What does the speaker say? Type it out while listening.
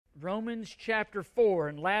Romans chapter 4.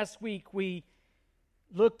 And last week we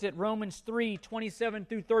looked at Romans 3, 27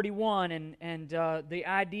 through 31, and the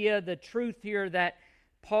idea, the truth here that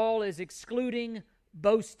Paul is excluding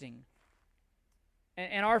boasting.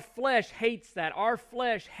 And our flesh hates that. Our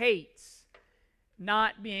flesh hates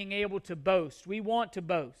not being able to boast. We want to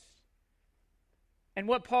boast. And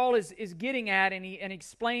what Paul is getting at, and he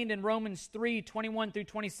explained in Romans 3, 21 through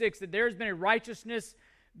 26, that there has been a righteousness,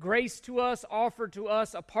 grace to us, offered to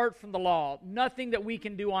us apart from the law. Nothing that we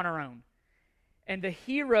can do on our own. And the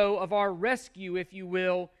hero of our rescue, if you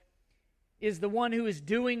will, is the one who is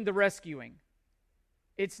doing the rescuing.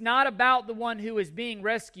 It's not about the one who is being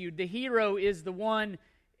rescued. The hero is the one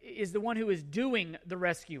who is doing the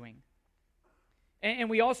rescuing. And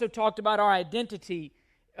we also talked about our identity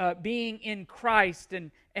being in Christ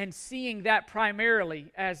and seeing that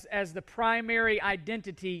primarily as the primary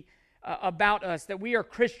identity about us, that we are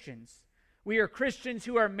Christians. We are Christians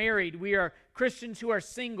who are married. We are Christians who are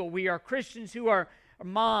single. We are Christians who are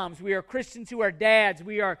moms. We are Christians who are dads.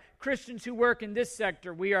 We are Christians who work in this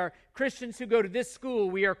sector. We are Christians who go to this school.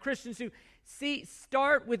 We are Christians who...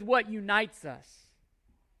 start with what unites us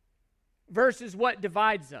versus what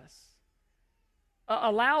divides us.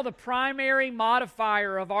 Allow the primary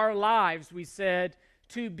modifier of our lives, we said,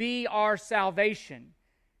 to be our salvation,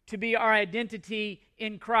 to be our identity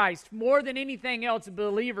in Christ. More than anything else,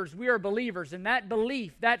 believers, we are believers, and that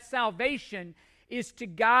belief, that salvation, is to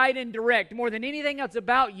guide and direct. More than anything else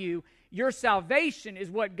about you, your salvation is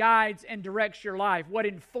what guides and directs your life, what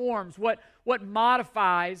informs, what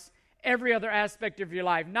modifies every other aspect of your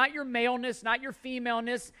life. Not your maleness, not your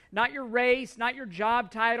femaleness, not your race, not your job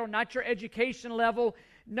title, not your education level.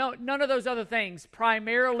 No, none of those other things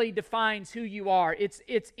primarily defines who you are. It's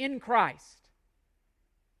in Christ.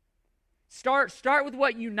 Start with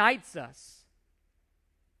what unites us.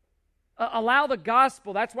 Allow the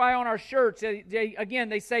gospel. That's why on our shirts,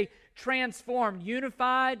 they say transformed,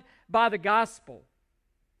 unified by the gospel.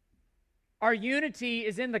 Our unity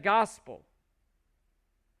is in the gospel.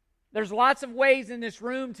 There's lots of ways in this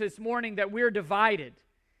room this morning that we're divided,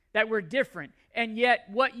 that we're different, and yet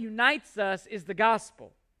what unites us is the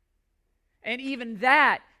gospel. And even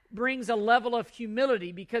that brings a level of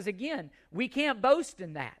humility because, again, we can't boast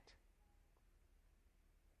in that.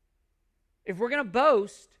 If we're going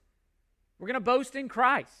to boast in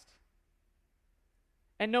Christ.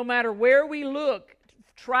 And no matter where we look,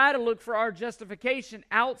 try to look for our justification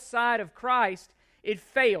outside of Christ, it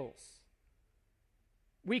fails.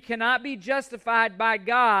 We cannot be justified by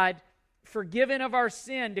God, forgiven of our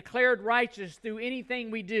sin, declared righteous through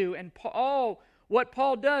anything we do. And what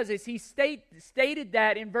Paul does is he stated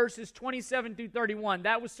that in verses 27 through 31.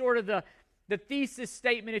 That was sort of the thesis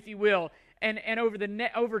statement, if you will. And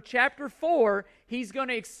over chapter 4, he's going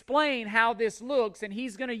to explain how this looks, and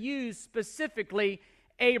he's going to use specifically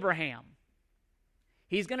Abraham.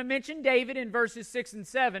 He's going to mention David in verses 6 and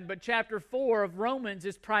 7, but chapter 4 of Romans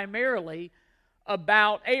is primarily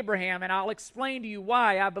about Abraham, and I'll explain to you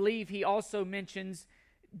why I believe he also mentions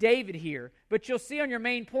David here. But you'll see on your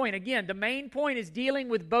main point, again, the main point is dealing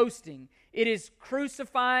with boasting. It is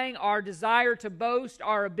crucifying our desire to boast,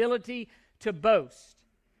 our ability to boast.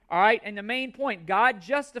 All right, and the main point, God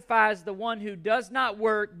justifies the one who does not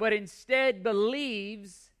work, but instead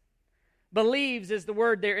believes. Believes is the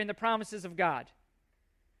word there in the promises of God.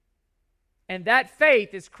 And that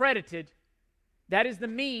faith is credited. That is the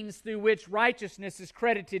means through which righteousness is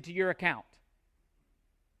credited to your account.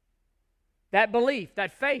 That belief,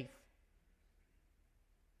 that faith.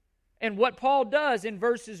 And what Paul does in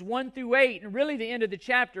verses 1 through 8, and really the end of the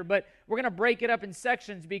chapter, but we're going to break it up in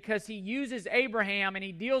sections because he uses Abraham and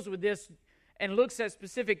he deals with this and looks at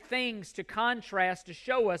specific things to contrast, to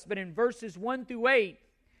show us. But in verses 1 through 8,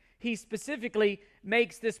 he specifically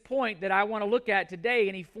makes this point that I want to look at today,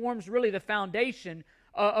 and he forms really the foundation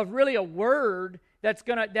of really a word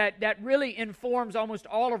that really informs almost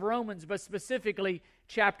all of Romans, but specifically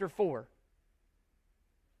chapter 4.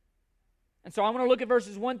 And so I'm going to look at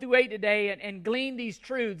verses 1 through 8 today and glean these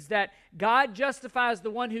truths that God justifies the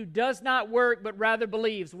one who does not work but rather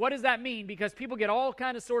believes. What does that mean? Because people get all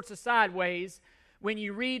kinds of sorts of sideways when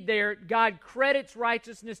you read there, God credits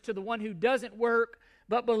righteousness to the one who doesn't work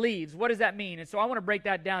but believes. What does that mean? And so I want to break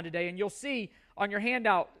that down today. And you'll see on your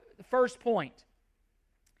handout the first point.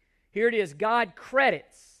 Here it is. God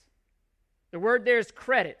credits. The word there is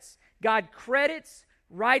credits. God credits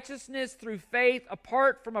righteousness through faith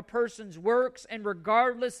apart from a person's works and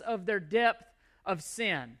regardless of their depth of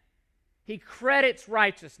sin. He credits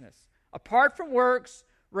righteousness apart from works,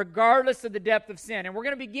 regardless of the depth of sin. And we're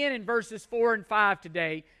going to begin in verses 4 and 5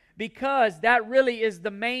 today because that really is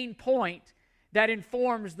the main point that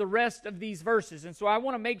informs the rest of these verses. And so I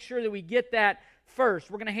want to make sure that we get that first.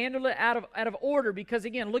 We're going to handle it out of order because,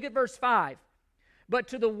 again, look at verse 5. But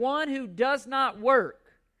to the one who does not work,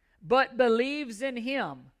 but believes in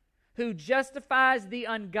him who justifies the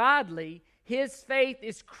ungodly, his faith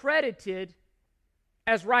is credited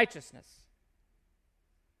as righteousness.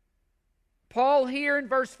 Paul here in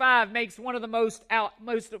verse 5 makes one of the most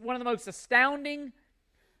astounding,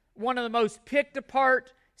 one of the most picked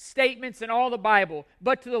apart statements in all the Bible.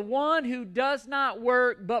 But to the one who does not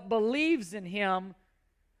work but believes in him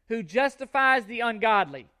who justifies the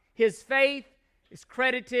ungodly, his faith is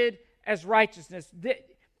credited as righteousness.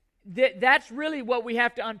 That's really what we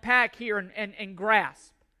have to unpack here and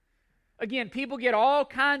grasp. Again, people get all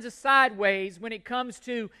kinds of sideways when it comes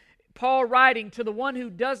to Paul writing to the one who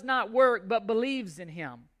does not work but believes in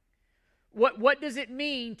him. What does it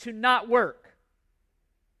mean to not work?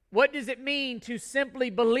 What does it mean to simply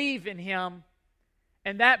believe in him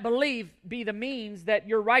and that belief be the means that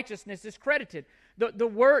your righteousness is credited?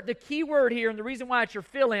 The key word here, and the reason why it's your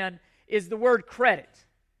fill-in, is the word credit.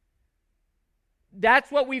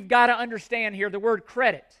 That's what we've got to understand here, the word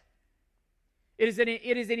credit. It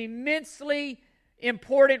is an immensely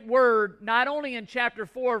important word, not only in chapter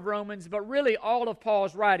 4 of Romans, but really all of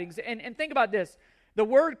Paul's writings. And think about this. The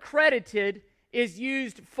word credited is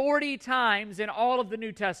used 40 times in all of the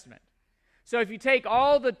New Testament. So if you take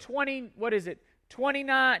all the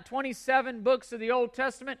 27 books of the Old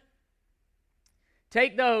Testament,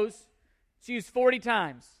 take those, it's used 40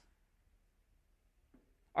 times.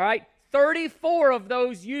 All right? 34 of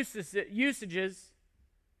those usages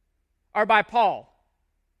are by Paul.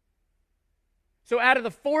 So out of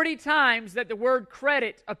the 40 times that the word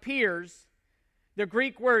credit appears, the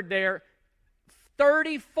Greek word there,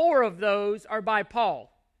 34 of those are by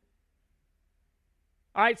Paul.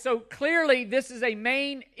 All right, so clearly this is a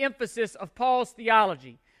main emphasis of Paul's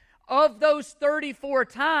theology. Of those 34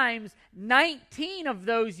 times, 19 of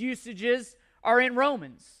those usages are in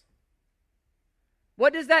Romans.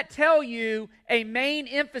 What does that tell you a main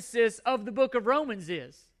emphasis of the book of Romans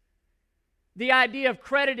is? The idea of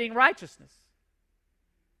crediting righteousness.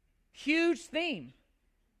 Huge theme.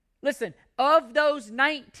 Listen, of those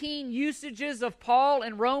 19 usages of Paul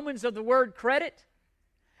in Romans of the word credit,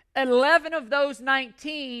 11 of those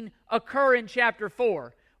 19 occur in chapter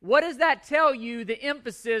 4. What does that tell you the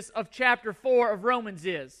emphasis of chapter 4 of Romans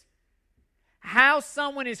is? How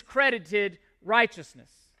someone is credited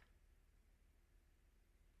righteousness.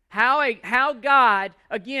 How God,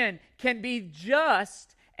 again, can be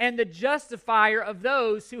just and the justifier of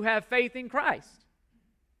those who have faith in Christ.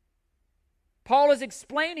 Paul is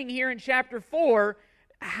explaining here in chapter 4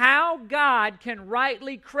 how God can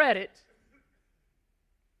rightly credit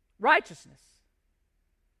righteousness.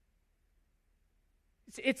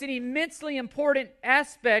 It's an immensely important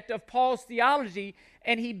aspect of Paul's theology,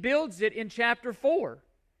 and he builds it in chapter 4.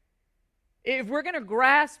 If we're going to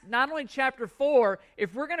grasp not only chapter 4,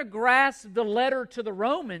 if we're going to grasp the letter to the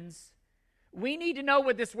Romans, we need to know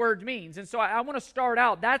what this word means. And so I want to start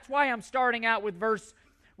out. That's why I'm starting out with verse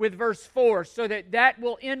 4, so that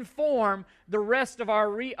will inform the rest of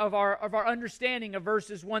our understanding of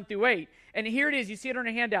verses 1 through 8. And here it is. You see it on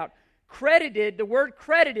a handout. Credited, the word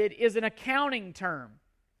credited is an accounting term.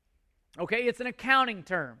 Okay, it's an accounting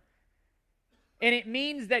term. And it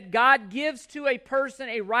means that God gives to a person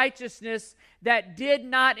a righteousness that did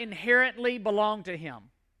not inherently belong to him.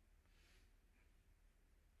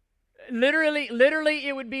 Literally,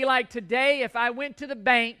 it would be like today if I went to the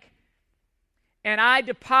bank and I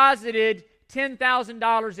deposited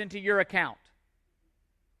 $10,000 into your account.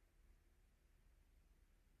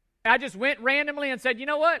 I just went randomly and said, you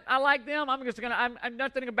know what? I like them. I'm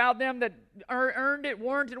nothing about them that earned it,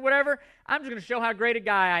 warranted, whatever. I'm just going to show how great a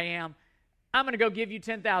guy I am. I'm going to go give you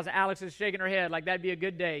 $10,000. Alex is shaking her head like that'd be a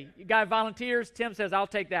good day. You guy volunteers. Tim says, I'll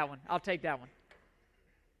take that one. I'll take that one.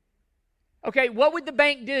 Okay, what would the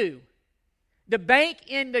bank do? The bank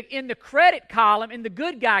in the credit column, in the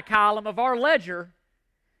good guy column of our ledger,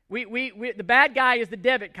 the bad guy is the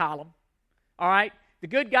debit column. All right? The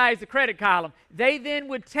good guy is the credit column. They then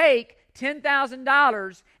would take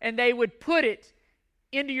 $10,000 and they would put it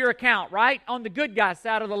into your account, right? On the good guy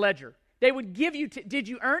side of the ledger. They would give you, did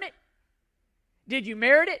you earn it? Did you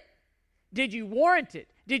merit it? Did you warrant it?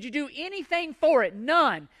 Did you do anything for it?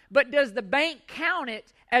 None. But does the bank count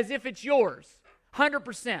it as if it's yours?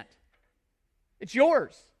 100%. It's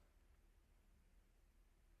yours.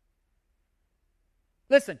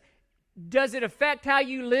 Listen, does it affect how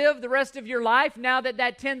you live the rest of your life now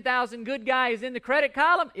that 10,000 good guy is in the credit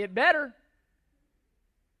column? It better.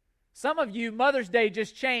 Some of you, Mother's Day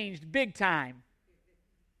just changed big time.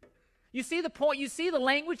 You see the point? You see the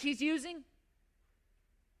language he's using?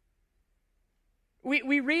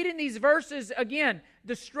 We read in these verses, again,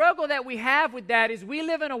 the struggle that we have with that is we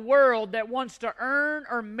live in a world that wants to earn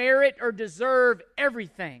or merit or deserve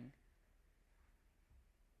everything.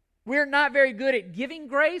 We're not very good at giving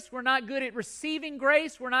grace. We're not good at receiving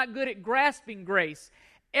grace. We're not good at grasping grace.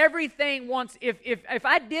 Everything wants, if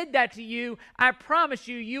I did that to you, I promise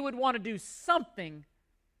you, you would want to do something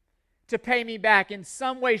to pay me back in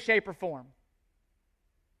some way, shape, or form.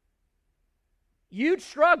 You'd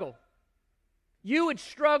struggle. You would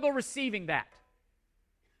struggle receiving that.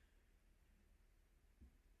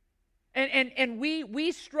 And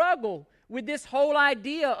we struggle with this whole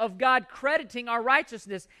idea of God crediting our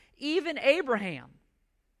righteousness. Even Abraham,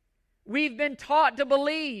 we've been taught to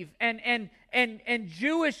believe, and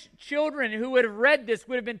Jewish children who would have read this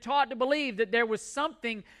would have been taught to believe that there was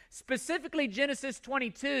something, specifically Genesis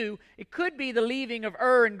 22, it could be the leaving of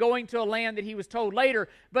Ur and going to a land that he was told later,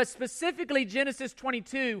 but specifically Genesis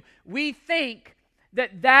 22, we think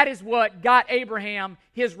that is what got Abraham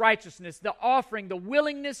his righteousness, the offering, the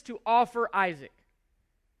willingness to offer Isaac.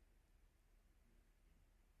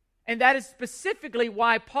 And that is specifically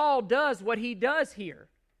why Paul does what he does here.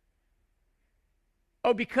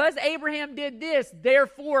 Oh, because Abraham did this,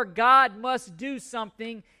 therefore God must do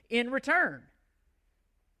something in return.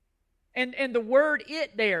 And the word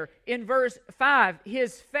 "it" there in verse 5,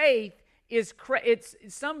 his faith is,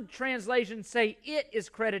 some translations say it is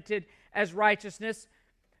credited as righteousness,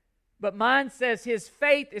 but mine says his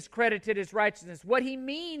faith is credited as righteousness. What he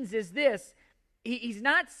means is this. He's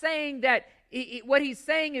not saying that, what he's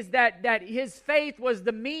saying is that his faith was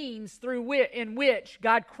the means in which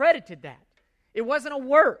God credited that. It wasn't a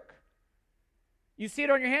work. You see it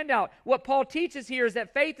on your handout. What Paul teaches here is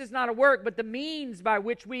that faith is not a work, but the means by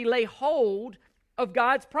which we lay hold of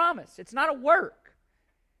God's promise. It's not a work.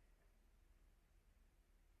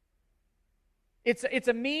 It's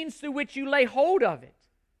a means through which you lay hold of it.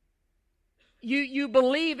 You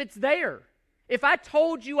believe it's there. If I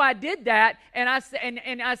told you I did that, and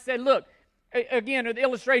I said, look, again, the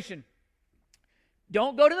illustration,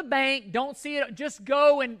 don't go to the bank, don't see it, just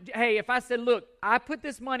go and, hey, if I said, look, I put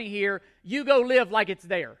this money here, you go live like it's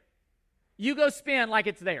there. You go spend like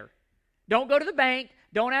it's there. Don't go to the bank,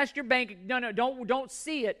 don't ask your bank, don't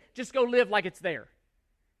see it, just go live like it's there.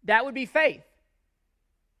 That would be faith,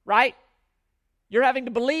 right? You're having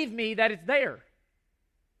to believe me that it's there.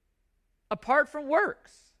 Apart from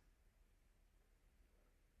works.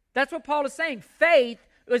 That's what Paul is saying. Faith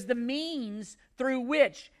was the means through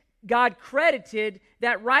which God credited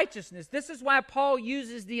that righteousness. This is why Paul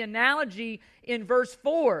uses the analogy in verse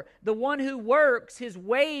 4. The one who works, his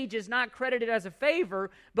wage is not credited as a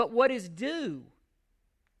favor, but what is due.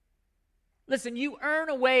 Listen, you earn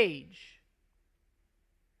a wage.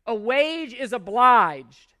 A wage is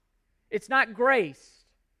obliged. It's not graced.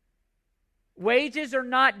 Wages are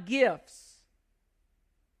not gifts.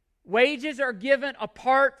 Wages are given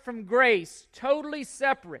apart from grace, totally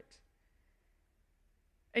separate.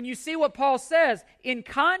 And you see what Paul says, in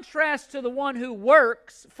contrast to the one who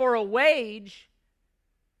works for a wage,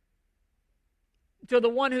 to the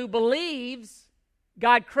one who believes,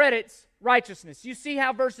 God credits righteousness. You see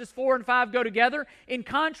how verses 4 and 5 go together? In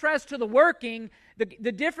contrast to the working,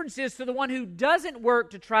 the difference is to the one who doesn't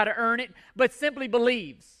work to try to earn it, but simply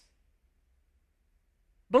believes.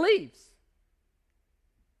 Believes.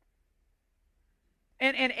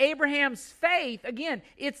 And Abraham's faith, again,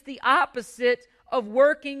 it's the opposite of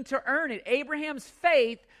working to earn it. Abraham's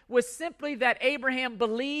faith was simply that Abraham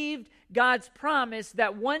believed God's promise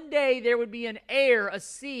that one day there would be an heir, a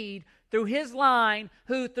seed, through his line,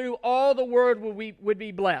 who through all the world would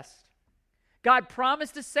be blessed. God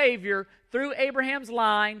promised a Savior through Abraham's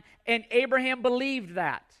line, and Abraham believed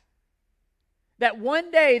that. That one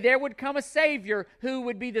day there would come a Savior who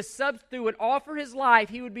would be who would offer his life.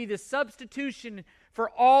 He would be the substitution for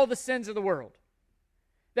all the sins of the world.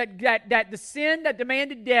 That the sin that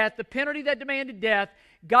demanded death, the penalty that demanded death,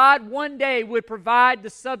 God one day would provide the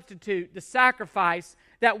substitute, the sacrifice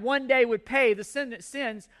that one day would pay the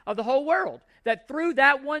sins of the whole world. That through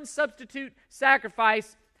that one substitute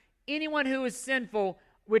sacrifice, anyone who is sinful,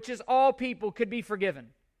 which is all people, could be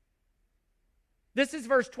forgiven. This is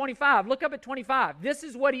verse 25. Look up at 25. This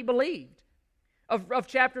is what he believed of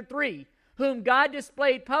chapter 3. Whom God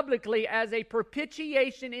displayed publicly as a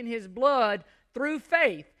propitiation in his blood through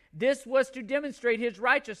faith. This was to demonstrate his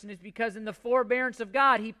righteousness, because in the forbearance of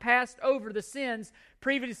God he passed over the sins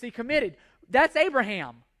previously committed. That's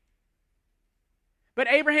Abraham. But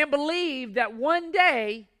Abraham believed that one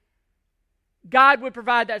day God would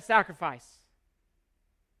provide that sacrifice.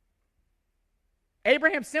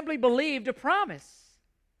 Abraham simply believed a promise.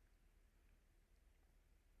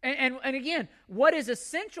 And again, what is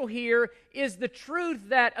essential here is the truth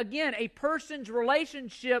that, again, a person's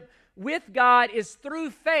relationship with God is through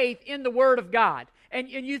faith in the Word of God. And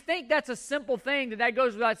you think that's a simple thing, that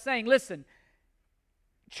goes without saying. Listen,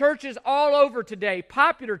 churches all over today,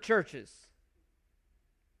 popular churches,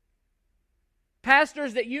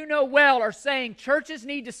 pastors that you know well are saying churches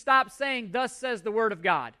need to stop saying, "Thus says the Word of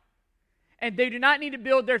God." And they do not need to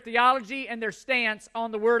build their theology and their stance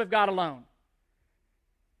on the Word of God alone.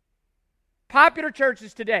 Popular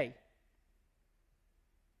churches today.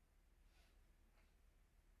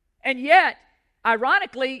 And yet,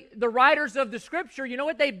 ironically, the writers of the Scripture, you know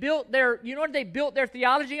what they built their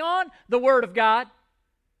theology on? The Word of God.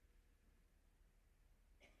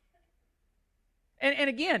 And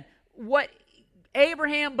again, what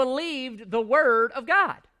Abraham believed, the Word of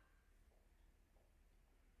God.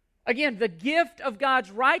 Again, the gift of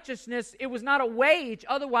God's righteousness, it was not a wage,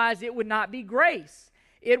 otherwise it would not be grace.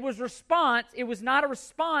 It was response. It was not a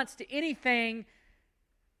response to anything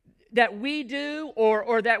that we do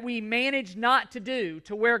or that we manage not to do,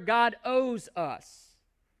 to where God owes us.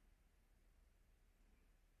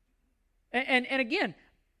 And again,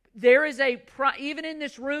 there is even in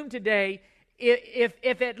this room today,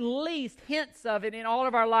 if at least hints of it in all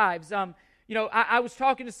of our lives. I was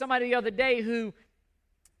talking to somebody the other day who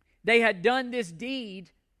they had done this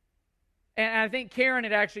deed. And I think Karen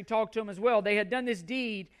had actually talked to him as well. They had done this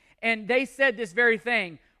deed, and they said this very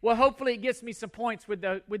thing. Well, hopefully it gets me some points with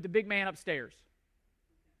the big man upstairs.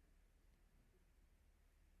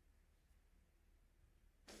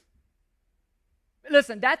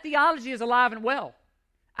 Listen, that theology is alive and well.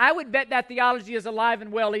 I would bet that theology is alive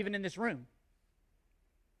and well even in this room.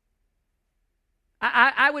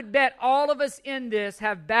 I would bet all of us in this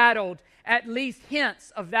have battled at least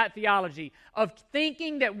hints of that theology, of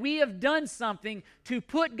thinking that we have done something to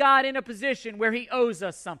put God in a position where He owes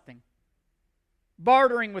us something.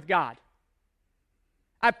 Bartering with God.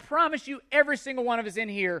 I promise you, every single one of us in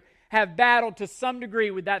here have battled to some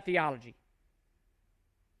degree with that theology.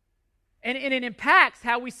 And it impacts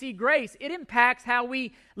how we see grace. It impacts how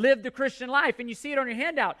we live the Christian life. And you see it on your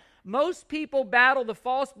handout. Most people battle the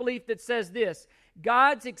false belief that says this: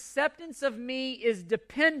 God's acceptance of me is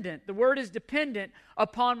dependent, the word is dependent,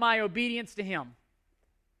 upon my obedience to Him.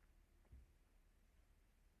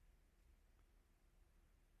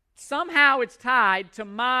 Somehow it's tied to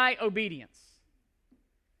my obedience.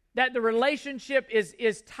 That the relationship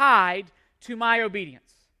is tied to my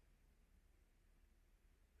obedience.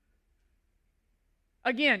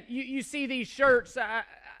 Again, you see these shirts. I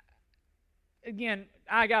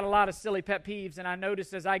got a lot of silly pet peeves, and I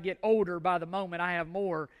notice as I get older, by the moment, I have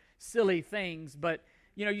more silly things. But,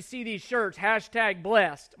 you see these shirts,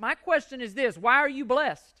 #blessed. My question is this: why are you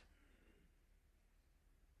blessed?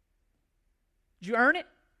 Did you earn it?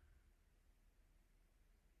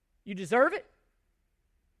 You deserve it?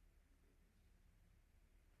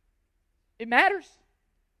 It matters.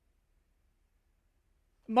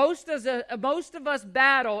 Most of us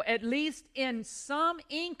battle, at least in some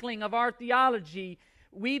inkling of our theology,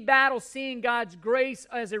 we battle seeing God's grace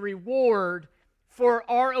as a reward for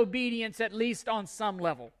our obedience, at least on some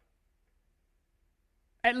level.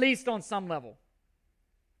 At least on some level.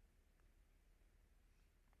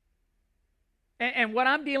 And what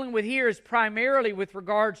I'm dealing with here is primarily with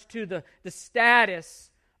regards to the status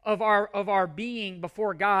of our being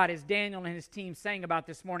before God, as Daniel and his team sang about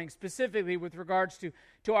this morning, specifically with regards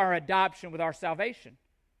to our adoption with our salvation.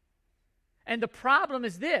 And the problem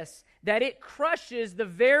is this, that it crushes the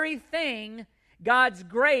very thing God's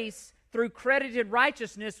grace through credited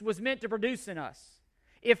righteousness was meant to produce in us.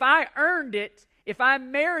 If I earned it, if I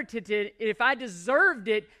merited it, if I deserved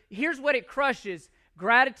it, here's what it crushes: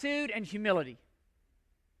 gratitude and humility.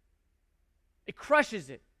 It crushes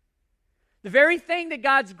it. The very thing that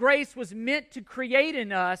God's grace was meant to create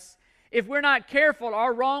in us, if we're not careful,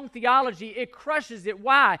 our wrong theology, it crushes it.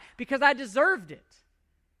 Why? Because I deserved it.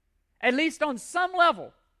 At least on some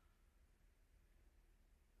level.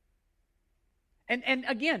 And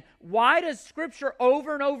again, why does Scripture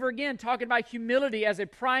over and over again talk about humility as a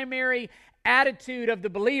primary attitude of the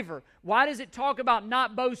believer? Why does it talk about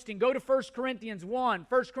not boasting? Go to 1 Corinthians 1,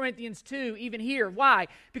 1 Corinthians 2, even here. Why?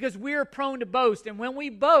 Because we're prone to boast, and when we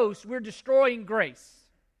boast, we're destroying grace.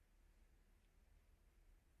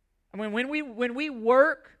 I mean, when we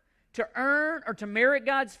work to earn or to merit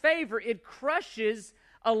God's favor, it crushes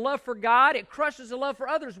a love for God, it crushes a love for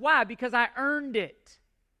others. Why? Because I earned it.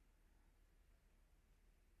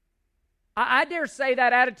 I dare say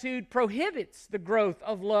that attitude prohibits the growth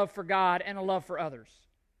of love for God and a love for others.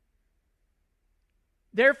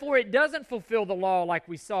 Therefore, it doesn't fulfill the law like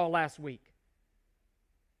we saw last week.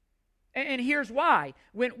 And here's why.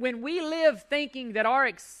 When we live thinking that our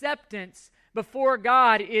acceptance before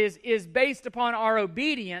God is based upon our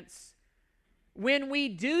obedience, when we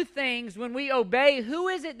do things, when we obey, who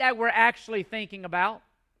is it that we're actually thinking about?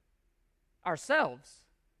 Ourselves.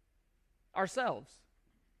 Ourselves.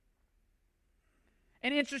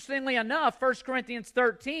 And interestingly enough, 1 Corinthians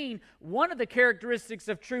 13, one of the characteristics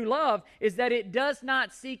of true love is that it does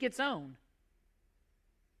not seek its own.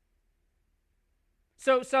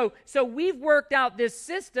 So we've worked out this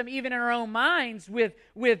system even in our own minds with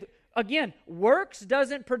again, works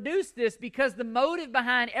doesn't produce this because the motive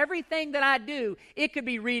behind everything that I do, it could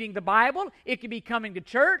be reading the Bible, it could be coming to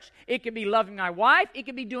church, it could be loving my wife, it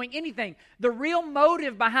could be doing anything. The real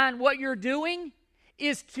motive behind what you're doing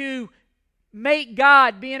is to make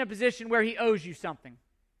God be in a position where He owes you something.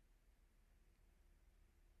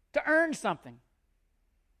 To earn something.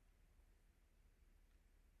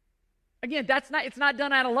 Again, it's not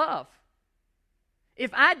done out of love.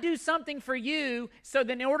 If I do something for you, so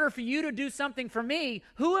then in order for you to do something for me,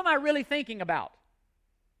 who am I really thinking about?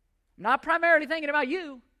 I'm not primarily thinking about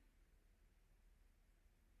you.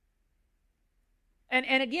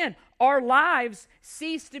 And again, our lives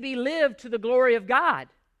cease to be lived to the glory of God.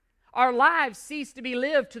 Our lives cease to be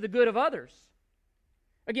lived to the good of others.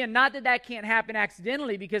 Again, not that that can't happen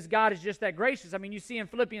accidentally because God is just that gracious. I mean, you see in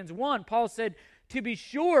Philippians 1, Paul said, to be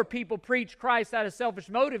sure people preach Christ out of selfish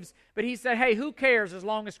motives, but he said, hey, who cares as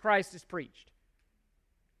long as Christ is preached?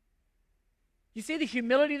 You see the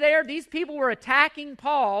humility there? These people were attacking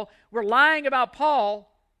Paul, were lying about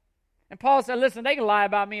Paul, and Paul said, listen, they can lie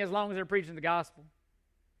about me as long as they're preaching the gospel.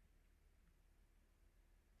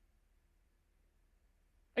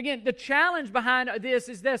 Again, the challenge behind this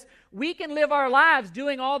is this. We can live our lives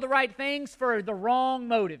doing all the right things for the wrong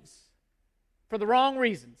motives, for the wrong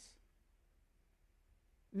reasons,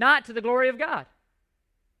 not to the glory of God.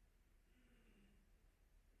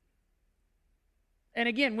 And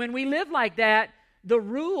again, when we live like that, the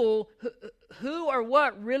rule, who or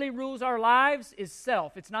what really rules our lives is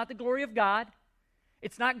self. It's not the glory of God.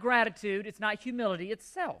 It's not gratitude. It's not humility. It's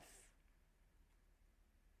self.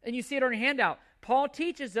 And you see it on your handout. Paul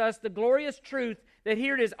teaches us the glorious truth that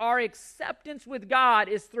here it is, our acceptance with God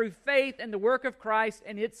is through faith in the work of Christ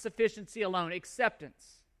and its sufficiency alone.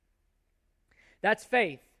 Acceptance. That's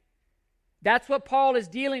faith. That's what Paul is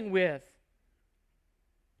dealing with.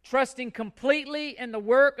 Trusting completely in the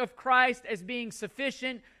work of Christ as being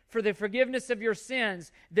sufficient for the forgiveness of your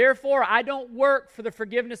sins. Therefore, I don't work for the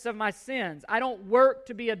forgiveness of my sins. I don't work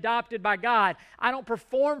to be adopted by God. I don't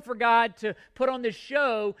perform for God to put on this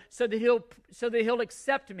show so that He'll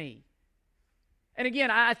accept me. And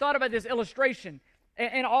again, I thought about this illustration,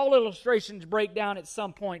 and all illustrations break down at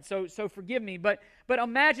some point. So forgive me, but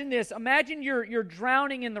imagine this. Imagine you're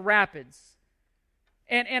drowning in the rapids.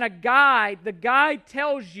 And the guide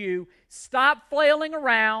tells you, stop flailing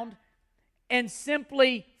around and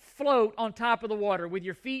simply float on top of the water. With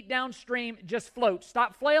your feet downstream, just float.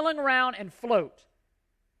 Stop flailing around and float.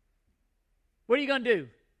 What are you going to do?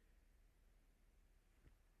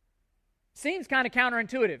 Seems kind of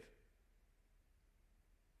counterintuitive.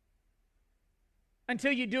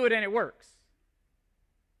 Until you do it and it works.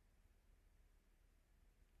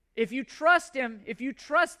 If you trust Him, if you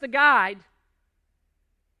trust the guide,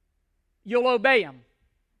 you'll obey Him.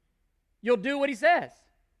 You'll do what He says.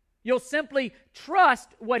 You'll simply trust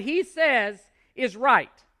what He says is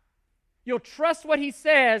right. You'll trust what He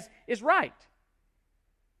says is right.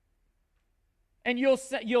 And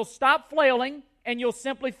you'll stop flailing and you'll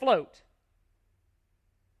simply float.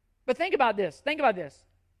 But think about this. Think about this.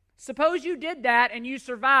 Suppose you did that and you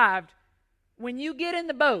survived. When you get in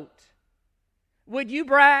the boat, would you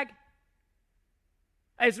brag?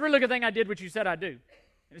 Hey, it's a really good thing I did what you said I'd do.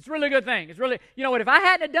 It's a really good thing. It's really, you know what, if I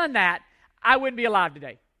hadn't have done that, I wouldn't be alive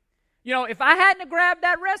today. You know, if I hadn't have grabbed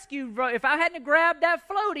that rescue, if I hadn't have grabbed that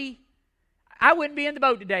floaty, I wouldn't be in the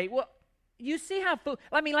boat today. Well, you see how,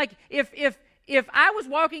 I mean, like, if I was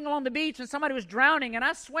walking along the beach and somebody was drowning and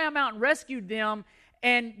I swam out and rescued them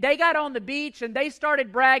and they got on the beach and they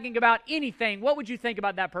started bragging about anything, what would you think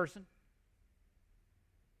about that person?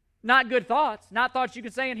 Not good thoughts. Not thoughts you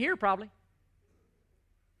could say in here, probably.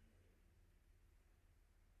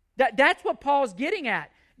 That's what Paul's getting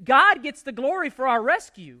at. God gets the glory for our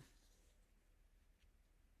rescue.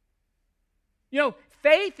 You know,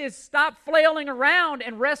 faith is stop flailing around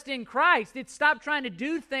and rest in Christ. It's stop trying to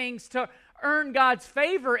do things to earn God's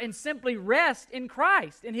favor and simply rest in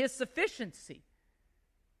Christ, in His sufficiency.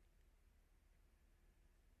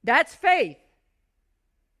 That's faith.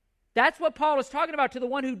 That's what Paul is talking about to the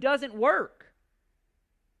one who doesn't work.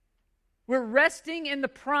 We're resting in the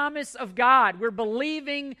promise of God. We're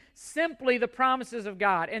believing simply the promises of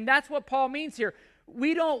God. And that's what Paul means here.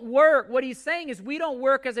 We don't work. What he's saying is we don't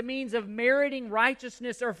work as a means of meriting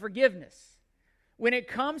righteousness or forgiveness. When it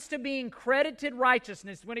comes to being credited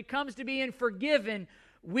righteousness, when it comes to being forgiven,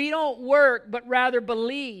 we don't work but rather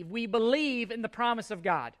believe. We believe in the promise of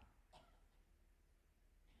God.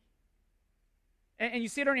 And you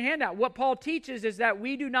see it on your handout. What Paul teaches is that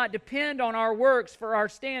we do not depend on our works for our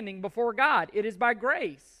standing before God. It is by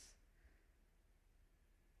grace.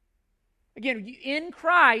 Again, in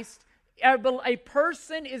Christ, a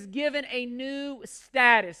person is given a new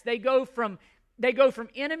status. They go from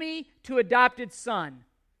enemy to adopted son.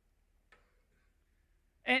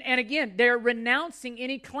 And again, they're renouncing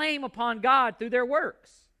any claim upon God through their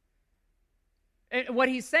works. And what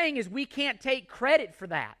he's saying is we can't take credit for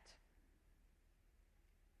that.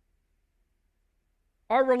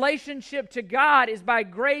 Our relationship to God is by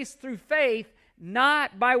grace through faith,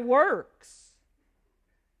 not by works.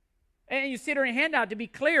 And you see it on your handout to be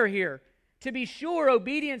clear here. To be sure,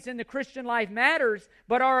 obedience in the Christian life matters,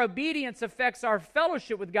 but our obedience affects our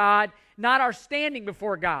fellowship with God, not our standing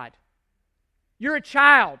before God. You're a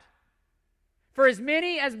child. For as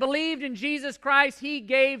many as believed in Jesus Christ, He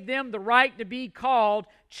gave them the right to be called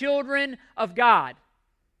children of God.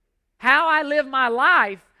 How I live my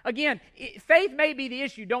life, again, faith may be the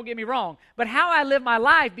issue, don't get me wrong, but how I live my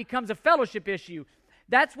life becomes a fellowship issue.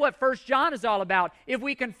 That's what 1 John is all about. If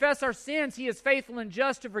we confess our sins, He is faithful and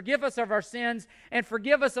just to forgive us of our sins and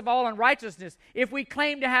forgive us of all unrighteousness. If we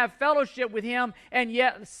claim to have fellowship with Him and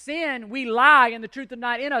yet sin, we lie and the truth is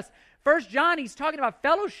not in us. 1 John, he's talking about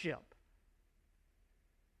fellowship.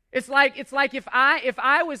 It's like if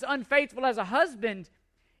I was unfaithful as a husband,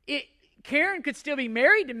 Karen could still be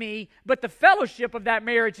married to me, but the fellowship of that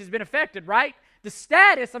marriage has been affected, right? The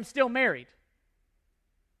status, I'm still married.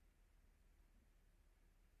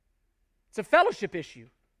 It's a fellowship issue.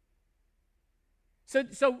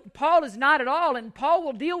 So Paul is not at all, and Paul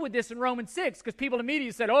will deal with this in Romans 6, because people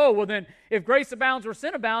immediately said, oh, well then, if grace abounds where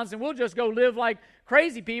sin abounds, then we'll just go live like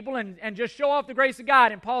crazy people and just show off the grace of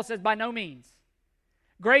God. And Paul says, by no means.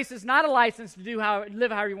 Grace is not a license to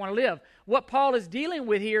live however you want to live. What Paul is dealing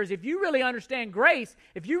with here is if you really understand grace,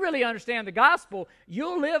 if you really understand the gospel,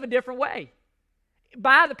 you'll live a different way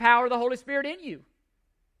by the power of the Holy Spirit in you.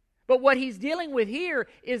 But what he's dealing with here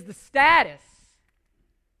is the status.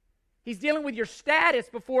 He's dealing with your status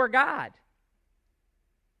before God.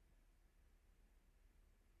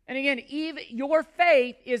 And again, even your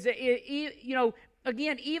faith is, even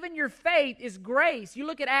your faith is grace. You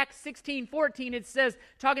look at Acts 16:14, it says,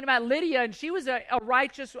 talking about Lydia, and she was a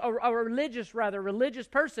religious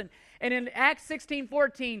person. And in Acts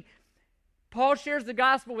 16:14, Paul shares the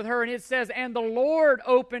gospel with her, and it says, and the Lord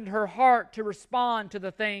opened her heart to respond to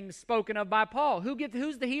the things spoken of by Paul.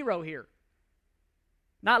 Who's the hero here?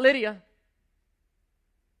 Not Lydia.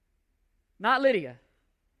 Not Lydia.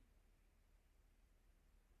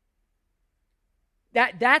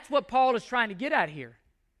 That's what Paul is trying to get at here.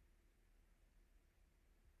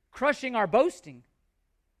 Crushing our boasting.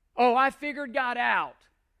 Oh, I figured God out.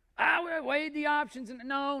 I weighed the options.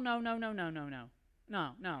 No.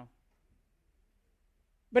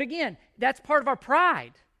 But again, that's part of our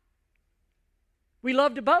pride. We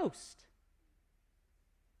love to boast.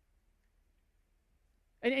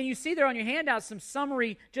 And you see there on your handout some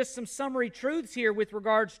summary truths here with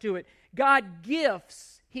regards to it. God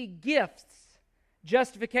gifts, He gifts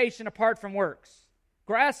justification apart from works.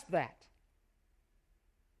 Grasp that.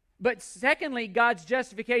 But secondly, God's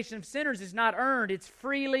justification of sinners is not earned, it's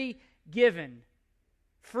freely given.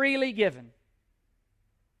 Freely given.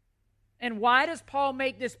 And why does Paul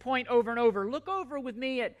make this point over and over? Look over with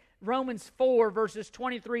me at Romans 4, verses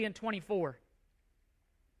 23 and 24.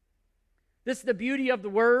 This is the beauty of the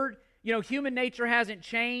Word. Human nature hasn't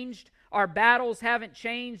changed. Our battles haven't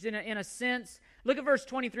changed in a sense. Look at verse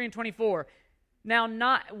 23 and 24.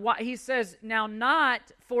 He says, now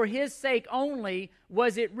not for His sake only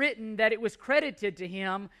was it written that it was credited to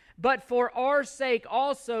Him, but for our sake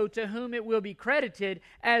also, to whom it will be credited,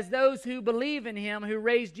 as those who believe in Him who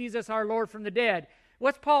raised Jesus our Lord from the dead.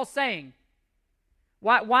 What's Paul saying?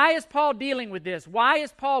 Why is Paul dealing with this? Why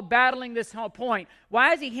is Paul battling this whole point?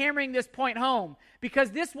 Why is he hammering this point home? Because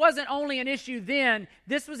this wasn't only an issue then,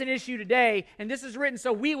 this was an issue today, and this is written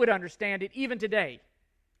so we would understand it even today.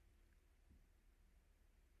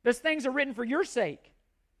 Those things are written for your sake.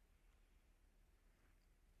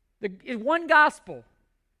 One gospel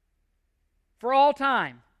for all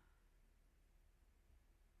time.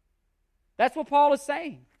 That's what Paul is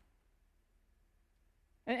saying.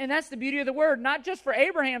 And that's the beauty of the Word, not just for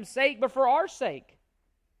Abraham's sake, but for our sake.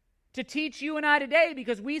 to teach you and I today,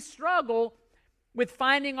 because we struggle with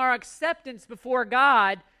finding our acceptance before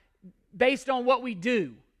God based on what we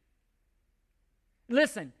do.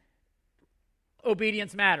 Listen,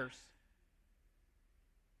 obedience matters.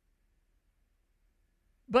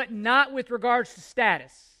 But not with regards to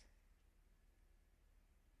status.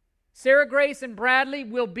 Sarah Grace and Bradley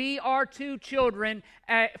will be our two children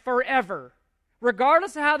forever,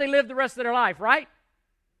 regardless of how they live the rest of their life, right?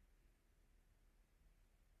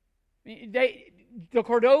 The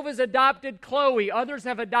Cordovas adopted Chloe. Others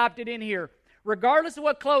have adopted in here. Regardless of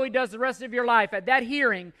what Chloe does the rest of your life, at that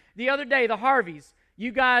hearing the other day, the Harveys,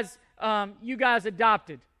 you guys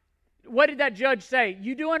adopted. What did that judge say?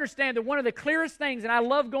 You do understand that one of the clearest things, and I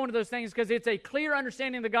love going to those things because it's a clear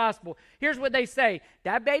understanding of the gospel. Here's what they say.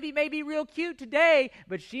 That baby may be real cute today,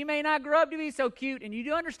 but she may not grow up to be so cute. And you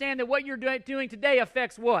do understand that what you're doing today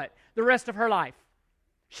affects what? The rest of her life.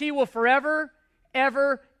 She will forever,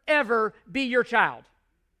 ever, ever be your child.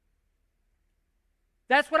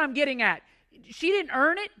 That's what I'm getting at. She didn't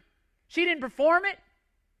earn it. She didn't perform it.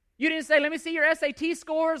 You didn't say, let me see your SAT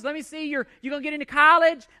scores. Let me see you're going to get into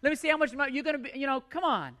college. Let me see how much money you're going to be, come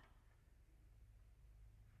on.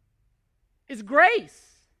 It's grace.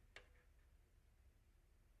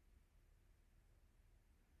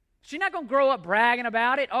 She's not going to grow up bragging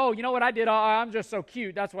about it. Oh, you know what I did? Oh, I'm just so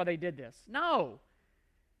cute. That's why they did this. No.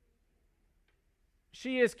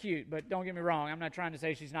 She is cute, but don't get me wrong. I'm not trying to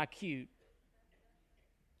say she's not cute.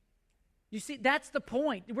 You see, that's the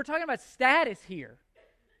point. We're talking about status here.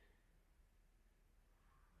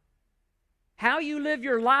 How you live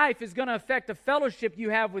your life is going to affect the fellowship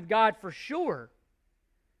you have with God for sure.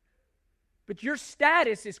 But your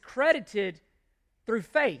status is credited through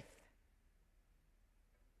faith.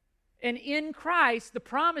 And in Christ, the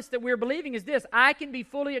promise that we're believing is this: I can be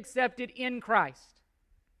fully accepted in Christ.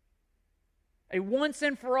 A once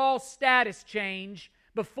and for all status change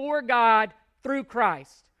before God through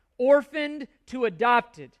Christ. Orphaned to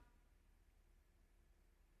adopted.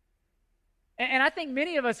 And I think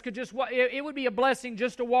many of us could it would be a blessing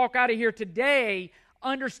just to walk out of here today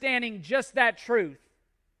understanding just that truth.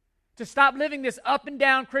 To stop living this up and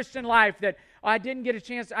down Christian life that I didn't get a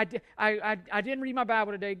chance, I didn't read my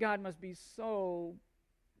Bible today. God must be so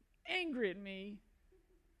angry at me.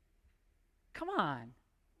 Come on.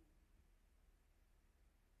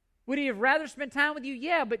 Would he have rather spent time with you?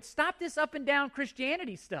 Yeah, but stop this up and down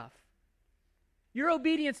Christianity stuff. Your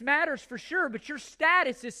obedience matters for sure, but your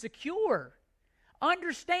status is secure.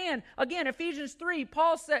 Understand, again, Ephesians 3,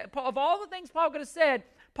 Paul said, of all the things Paul could have said,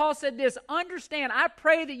 Paul said this: understand, I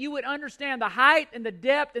pray that you would understand the height and the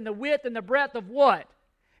depth and the width and the breadth of what?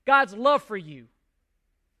 God's love for you.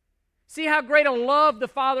 See how great a love the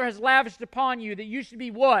Father has lavished upon you, that you should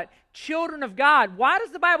be what? Children of God. Why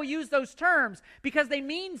does the Bible use those terms? Because they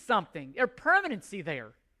mean something. There's permanency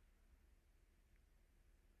there.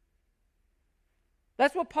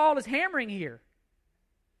 That's what Paul is hammering here.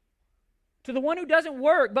 To the one who doesn't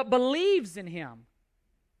work but believes in him.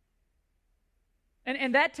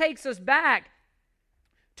 And that takes us back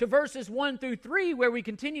to verses 1 through 3, where we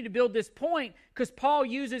continue to build this point, because Paul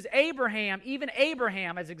uses Abraham, even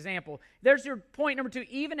Abraham, as example. There's your point number 2.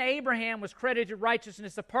 Even Abraham was credited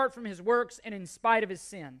righteousness apart from his works and in spite of his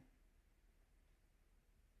sin.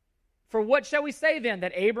 For what shall we say then?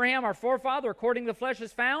 That Abraham, our forefather, according to the flesh,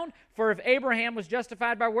 is found? For if Abraham was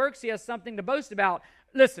justified by works, he has something to boast about.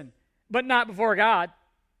 Listen, but not before God.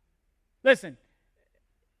 Listen,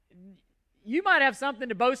 you might have something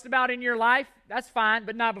to boast about in your life. That's fine,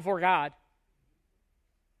 but not before God.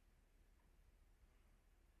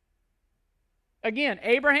 Again,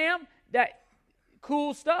 Abraham, that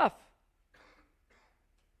cool stuff.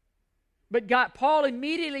 But Paul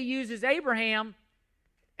immediately uses Abraham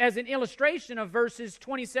as an illustration of verses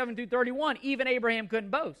 27 through 31. Even Abraham couldn't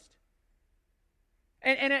boast.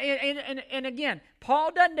 And again,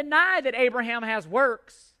 Paul doesn't deny that Abraham has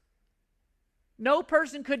works. No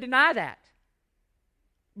person could deny that.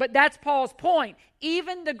 But that's Paul's point.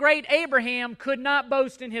 Even the great Abraham could not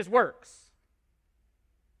boast in his works.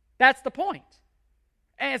 That's the point.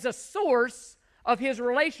 As a source of his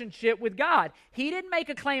relationship with God. He didn't make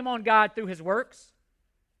a claim on God through his works.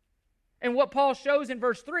 And what Paul shows in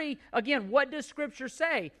verse 3, again, what does Scripture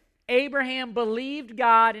say? Abraham believed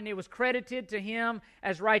God and it was credited to him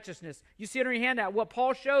as righteousness. You see it on your handout. What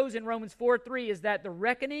Paul shows in Romans 4:3 is that the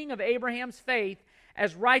reckoning of Abraham's faith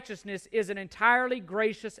as righteousness is an entirely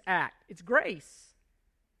gracious act. It's grace.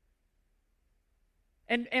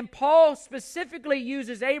 And Paul specifically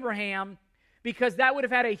uses Abraham because that would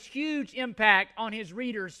have had a huge impact on his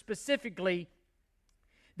readers, specifically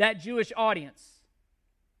that Jewish audience.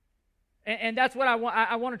 And that's what I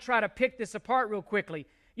want to try to pick this apart real quickly.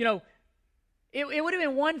 You know, it would have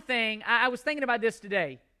been one thing, I was thinking about this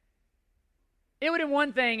today. It would have been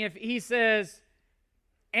one thing if he says,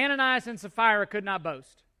 Ananias and Sapphira could not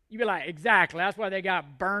boast. You'd be like, exactly, that's why they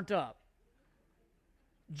got burnt up.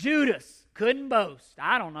 Judas couldn't boast.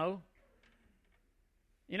 I don't know.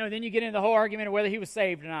 You know, then you get into the whole argument of whether he was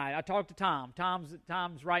saved or not. I talked to Tom.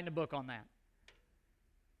 Tom's writing a book on that.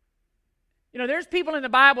 You know, there's people in the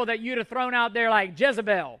Bible that you'd have thrown out there like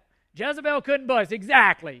Jezebel. Jezebel couldn't boast.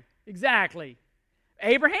 Exactly.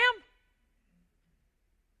 Abraham?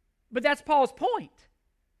 But that's Paul's point.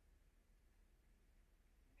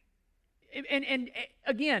 And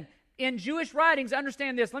again, in Jewish writings,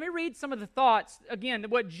 understand this. Let me read some of the thoughts, again,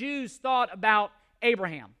 what Jews thought about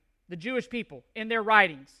Abraham, the Jewish people, in their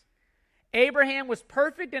writings. Abraham was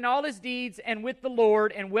perfect in all his deeds and with the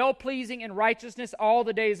Lord, and well-pleasing in righteousness all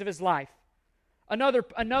the days of his life.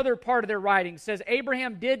 Another part of their writing says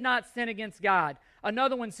Abraham did not sin against God.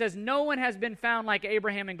 Another one says no one has been found like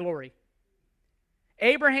Abraham in glory.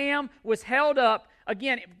 Abraham was held up.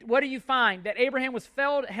 Again, what do you find? That Abraham was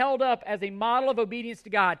held up as a model of obedience to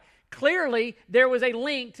God. Clearly, there was a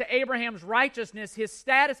link to Abraham's righteousness, his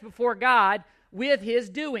status before God, with his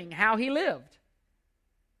doing, how he lived.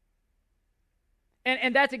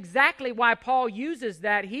 And that's exactly why Paul uses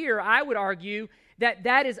that here, I would argue,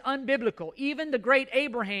 that is unbiblical. Even the great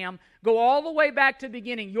Abraham, go all the way back to the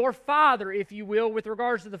beginning, your father, if you will, with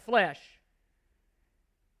regards to the flesh.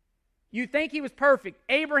 You think he was perfect.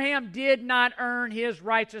 Abraham did not earn his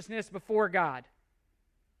righteousness before God.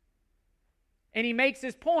 And he makes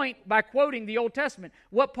his point by quoting the Old Testament.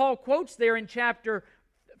 What Paul quotes there in chapter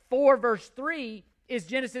 4, verse 3, is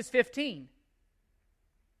Genesis 15.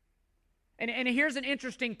 And here's an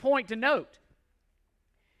interesting point to note.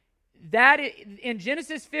 That in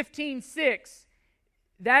Genesis 15:6,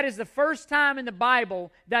 that is the first time in the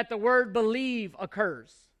Bible that the word believe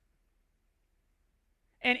occurs.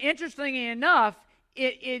 And interestingly enough,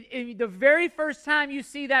 the very first time you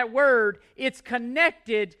see that word, it's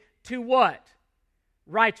connected to what?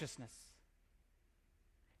 Righteousness.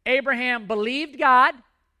 Abraham believed God,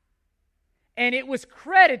 and it was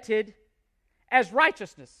credited as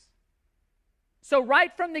righteousness. So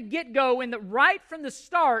right from the get-go, right from the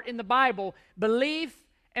start in the Bible, belief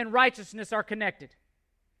and righteousness are connected.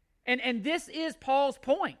 And this is Paul's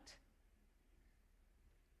point.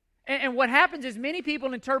 And what happens is many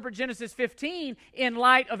people interpret Genesis 15 in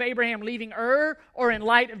light of Abraham leaving Ur, or in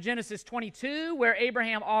light of Genesis 22, where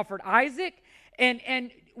Abraham offered Isaac.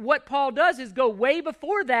 And what Paul does is go way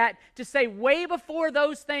before that to say way before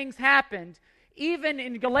those things happened. Even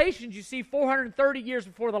in Galatians, you see 430 years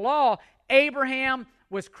before the law, Abraham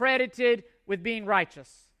was credited with being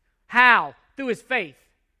righteous. How? Through his faith.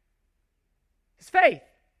 His faith.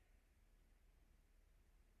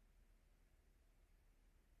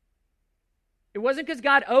 It wasn't because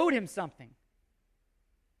God owed him something.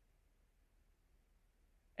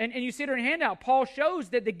 And you see it in your handout. Paul shows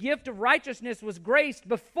that the gift of righteousness was graced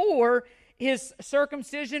before his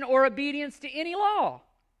circumcision or obedience to any law.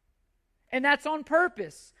 And that's on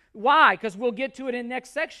purpose. Why? Because we'll get to it in the next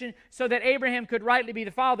section, so that Abraham could rightly be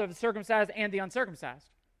the father of the circumcised and the uncircumcised.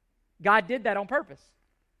 God did that on purpose.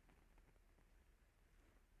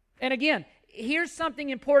 And again, here's something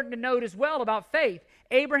important to note as well about faith.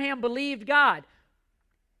 Abraham believed God.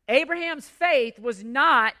 Abraham's faith was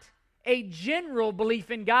not a general belief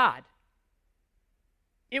in God.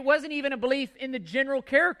 It wasn't even a belief in the general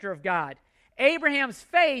character of God. Abraham's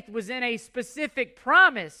faith was in a specific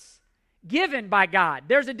promise given by God.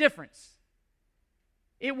 There's a difference.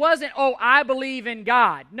 It wasn't, oh, I believe in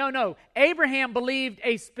God. No. Abraham believed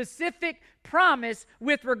a specific promise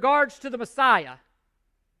with regards to the Messiah.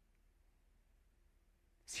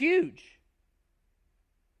 It's huge.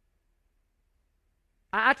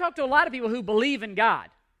 I talk to a lot of people who believe in God.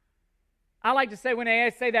 I like to say when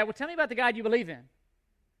they say that, well, tell me about the God you believe in.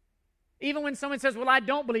 Even when someone says, well, I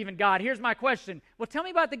don't believe in God, here's my question. Well, tell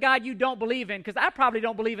me about the God you don't believe in, because I probably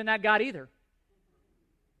don't believe in that God either.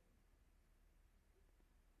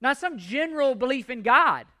 Not some general belief in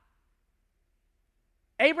God.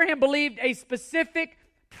 Abraham believed a specific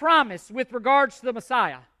promise with regards to the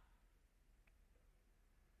Messiah.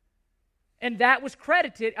 And that was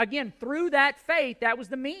credited, again, through that faith, that was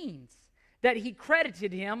the means that he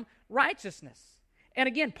credited him righteousness. And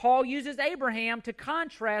again, Paul uses Abraham to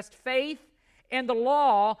contrast faith and the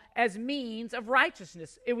law as means of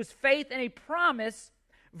righteousness. It was faith and a promise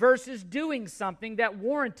versus doing something that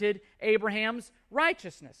warranted Abraham's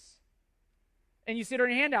righteousness. And you see it on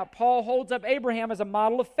your handout. Paul holds up Abraham as a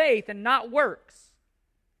model of faith and not works.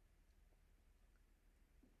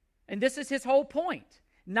 And this is his whole point.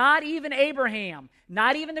 Not even Abraham,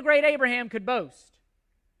 not even the great Abraham could boast.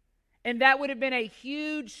 And that would have been a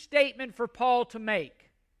huge statement for Paul to make.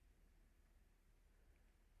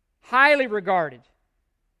 Highly regarded.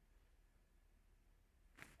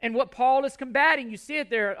 And what Paul is combating, you see it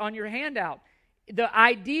there on your handout, the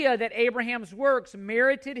idea that Abraham's works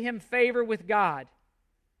merited him favor with God.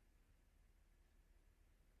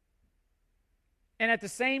 And at the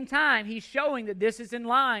same time, he's showing that this is in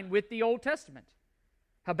line with the Old Testament.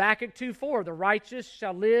 Habakkuk 2:4, the righteous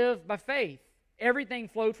shall live by faith. Everything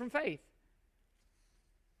flowed from faith.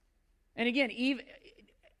 And again, even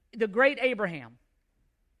the great Abraham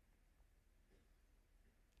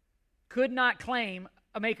could not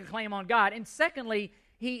make a claim on God. And secondly,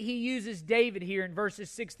 he uses David here in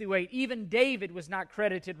verses 6 through 8. Even David was not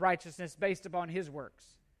credited righteousness based upon his works.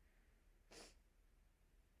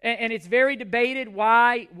 And it's very debated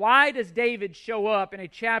why does David show up in a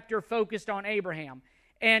chapter focused on Abraham?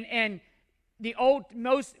 And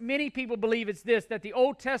many people believe it's this, that the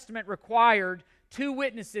Old Testament required two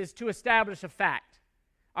witnesses to establish a fact.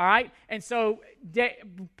 All right? And so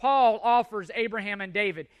Paul offers Abraham and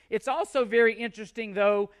David. It's also very interesting,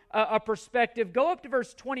 though, a perspective. Go up to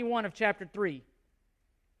verse 21 of chapter 3.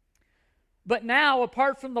 But now,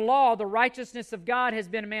 apart from the law, the righteousness of God has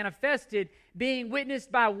been manifested, being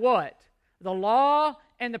witnessed by what? The law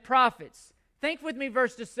and the prophets. Think with me for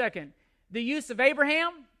just a second. The use of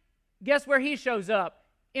Abraham, guess where he shows up?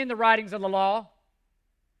 In the writings of the law.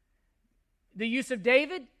 The use of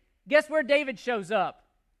David, guess where David shows up?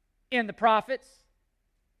 In the prophets.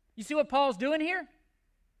 You see what Paul's doing here?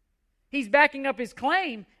 He's backing up his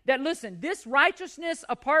claim that, listen, this righteousness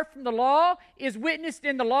apart from the law is witnessed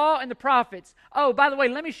in the law and the prophets. Oh, by the way,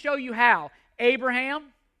 let me show you how. Abraham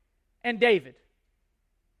and David.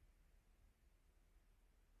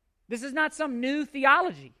 This is not some new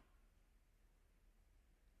theology.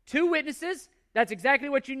 Two witnesses, that's exactly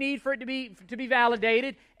what you need for it to be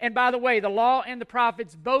validated. And by the way, the law and the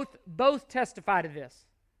prophets both testify to this.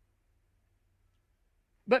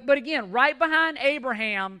 But again, right behind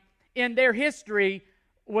Abraham in their history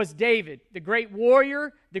was David, the great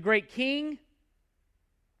warrior, the great king.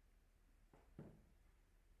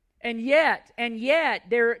 And yet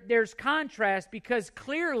there's contrast because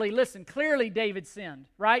clearly David sinned,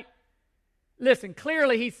 right? Listen,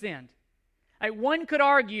 clearly he sinned. One could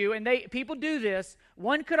argue, and people do this,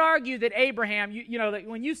 one could argue that Abraham, that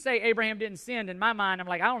when you say Abraham didn't sin, in my mind, I'm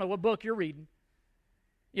like, I don't know what book you're reading.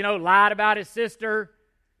 Lied about his sister,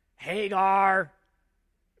 Hagar.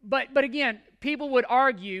 But again, people would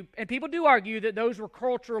argue, and people do argue, that those were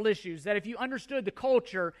cultural issues, that if you understood the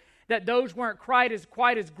culture, that those weren't quite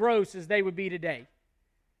as gross as they would be today.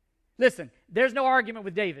 Listen, there's no argument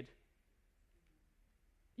with David.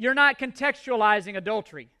 You're not contextualizing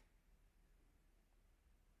adultery.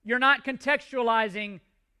 You're not contextualizing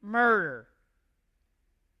murder.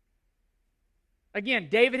 Again,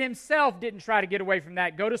 David himself didn't try to get away from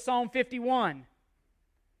that. Go to Psalm 51.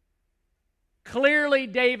 Clearly,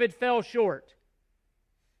 David fell short.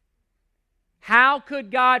 How could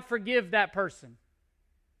God forgive that person?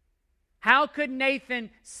 How could Nathan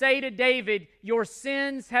say to David, your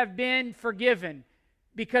sins have been forgiven?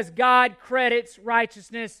 Because God credits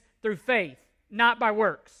righteousness through faith, not by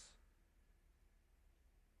works.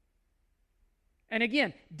 And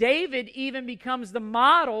again, David even becomes the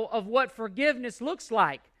model of what forgiveness looks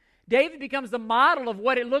like. David becomes the model of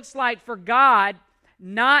what it looks like for God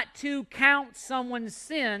not to count someone's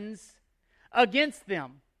sins against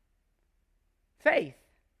them. Faith.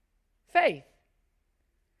 Faith.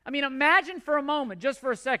 I mean, imagine for a moment, just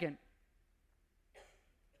for a second.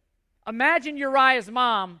 Imagine Uriah's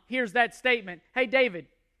mom hears that statement. Hey, David,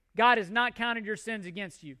 God has not counted your sins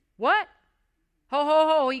against you. What? Ho, ho,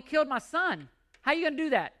 ho, he killed my son. How are you going to do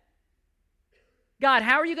that? God,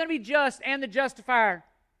 how are you going to be just and the justifier?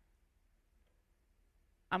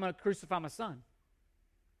 I'm going to crucify my son.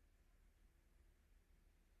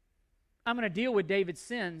 I'm going to deal with David's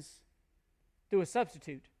sins through a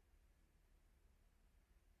substitute.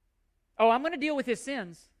 Oh, I'm going to deal with his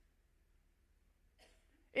sins.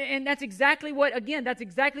 And that's exactly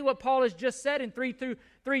what Paul has just said in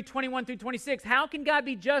 3:21 through 26. How can God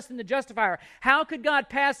be just and the justifier? How could God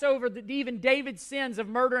pass over even David's sins of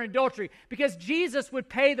murder and adultery? Because Jesus would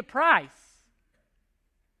pay the price.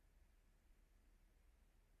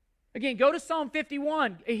 Again, go to Psalm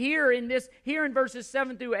 51. Here in verses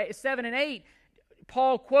 7 and 8,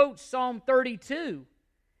 Paul quotes Psalm 32.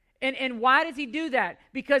 And why does he do that?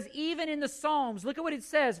 Because even in the Psalms, look at what it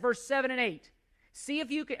says, verse 7 and 8. See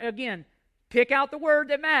if you can, again, pick out the word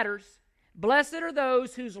that matters. Blessed are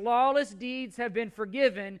those whose lawless deeds have been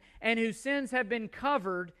forgiven and whose sins have been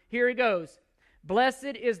covered. Here he goes.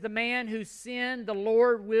 Blessed is the man whose sin the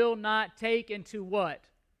Lord will not take into what?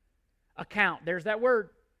 Account. There's that word.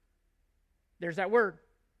 There's that word.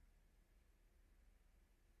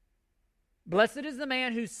 Blessed is the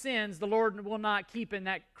man whose sins the Lord will not keep in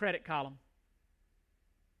that credit column.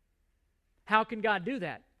 How can God do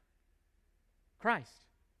that? Christ.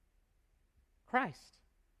 Christ.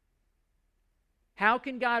 How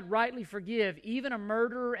can God rightly forgive even a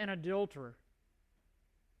murderer and adulterer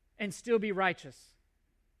and still be righteous?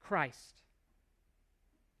 Christ.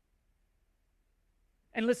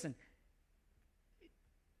 And listen,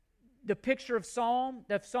 the picture of Psalm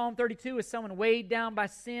 32 is someone weighed down by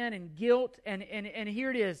sin and guilt, and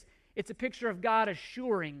here it is. It's a picture of God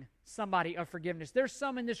assuring somebody of forgiveness. There's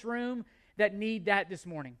some in this room that need that this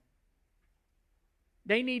morning.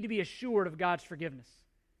 They need to be assured of God's forgiveness.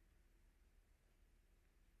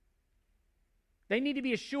 They need to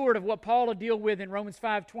be assured of what Paul will deal with in Romans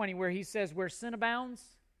 5:20, where he says, where sin abounds,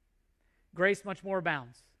 grace much more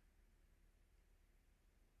abounds.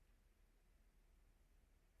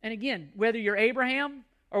 And again, whether you're Abraham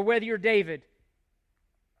or whether you're David,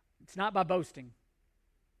 it's not by boasting.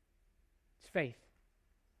 It's faith.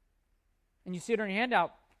 And you see it on your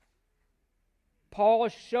handout. Paul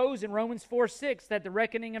shows in Romans 4:6 that the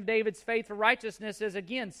reckoning of David's faith for righteousness is,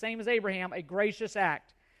 again, same as Abraham, a gracious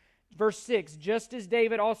act. Verse 6, just as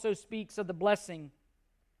David also speaks of the blessing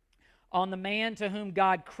on the man to whom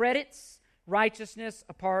God credits righteousness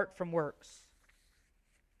apart from works.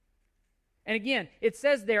 And again, it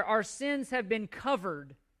says there, our sins have been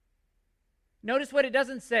covered. Notice what it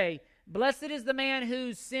doesn't say. Blessed is the man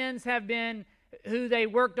whose sins have been, who they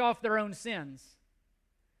worked off their own sins.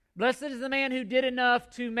 Blessed is the man who did enough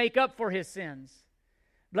to make up for his sins.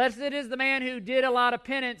 Blessed is the man who did a lot of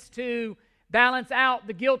penance to balance out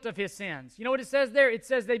the guilt of his sins. You know what it says there? It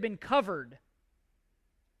says they've been covered.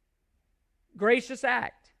 Gracious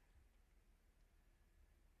act.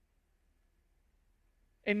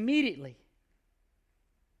 Immediately.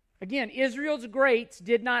 Again, Israel's greats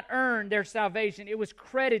did not earn their salvation. It was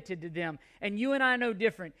credited to them. And you and I know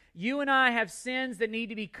different. You and I have sins that need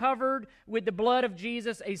to be covered with the blood of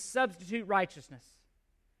Jesus, a substitute righteousness.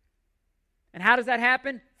 And how does that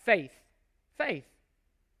happen? Faith. Faith.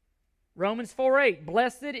 Romans 4:8,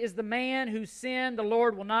 blessed is the man whose sin the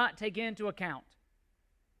Lord will not take into account.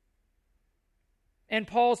 And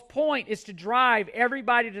Paul's point is to drive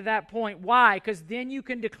everybody to that point. Why? Because then you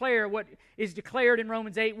can declare what is declared in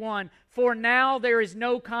Romans 8:1, for now there is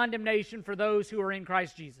no condemnation for those who are in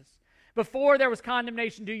Christ Jesus. Before there was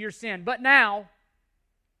condemnation due to your sin, but now,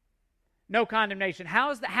 no condemnation.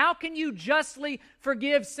 How can you justly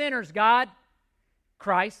forgive sinners, God?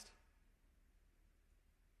 Christ.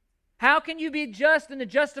 How can you be just and the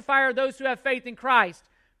justifier of those who have faith in Christ?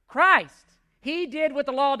 Christ. He did what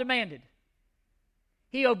the law demanded.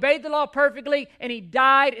 He obeyed the law perfectly, and he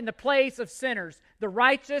died in the place of sinners. The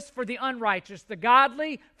righteous for the unrighteous, the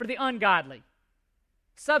godly for the ungodly.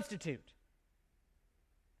 Substitute.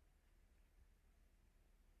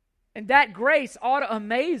 And that grace ought to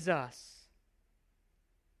amaze us.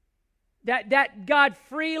 That God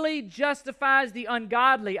freely justifies the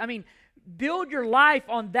ungodly. I mean, build your life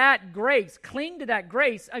on that grace. Cling to that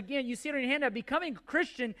grace. Again, you see it on your handout. Becoming a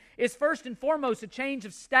Christian is first and foremost a change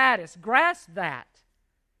of status. Grasp that.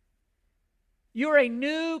 You're a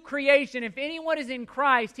new creation. If anyone is in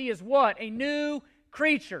Christ, he is what? A new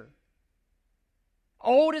creature.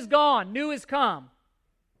 Old is gone, new is come.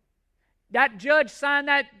 That judge signed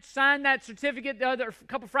that certificate a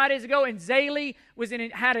couple Fridays ago, and Zaley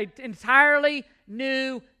had an entirely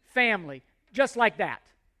new family. Just like that.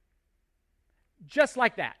 Just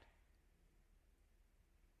like that.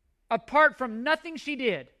 Apart from nothing she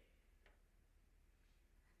did.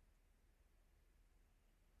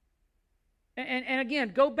 And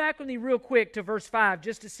again, go back with me real quick to verse 5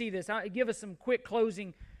 just to see this. I'll give us some quick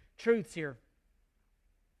closing truths here.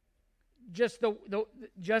 Just the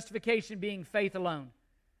justification being faith alone.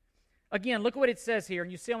 Again, look at what it says here,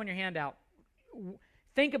 and you see on your handout.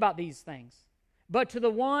 Think about these things. But to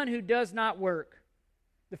the one who does not work,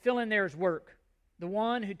 the fill in there is work.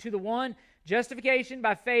 To the one, justification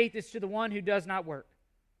by faith is to the one who does not work.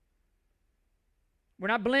 We're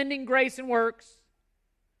not blending grace and works.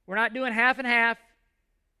 We're not doing half and half.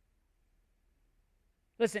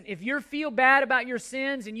 Listen, if you feel bad about your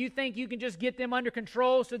sins and you think you can just get them under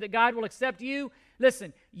control so that God will accept you,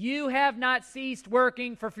 listen, you have not ceased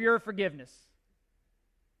working for your forgiveness.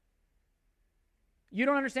 You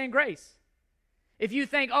don't understand grace. If you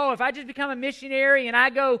think, oh, if I just become a missionary and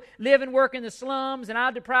I go live and work in the slums and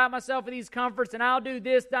I'll deprive myself of these comforts and I'll do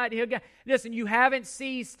this, that, listen, you haven't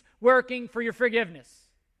ceased working for your forgiveness.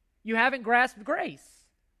 You haven't grasped grace.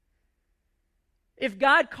 If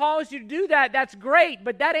God calls you to do that, that's great,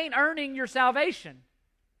 but that ain't earning your salvation.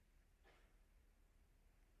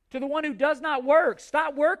 To the one who does not work,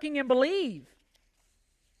 stop working and believe.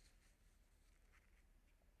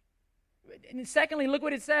 And secondly, look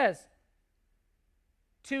what it says.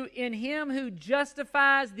 In him who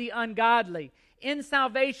justifies the ungodly. In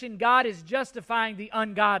salvation, God is justifying the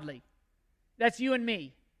ungodly. That's you and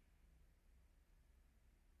me.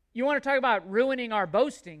 You want to talk about ruining our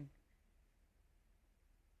boasting,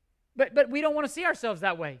 but we don't want to see ourselves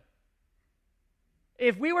that way.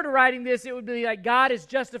 If we were to writing this, it would be like God is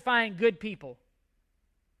justifying good people.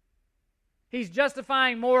 He's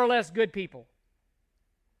justifying more or less good people.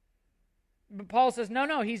 But Paul says,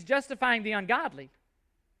 no, he's justifying the ungodly.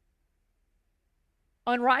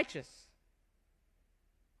 Unrighteous.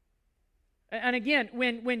 And again,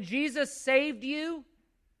 when Jesus saved you,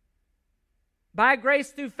 by grace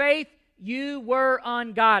through faith, you were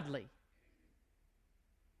ungodly.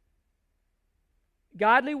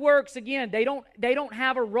 Godly works, again, they don't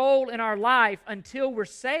have a role in our life until we're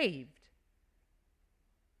saved.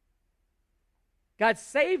 God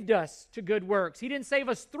saved us to good works. He didn't save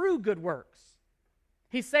us through good works.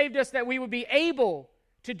 He saved us that we would be able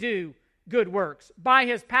to do good works by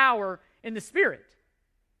His power in the Spirit.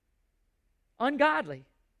 Ungodly.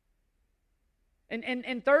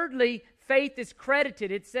 And thirdly, faith is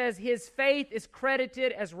credited. It says his faith is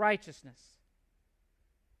credited as righteousness.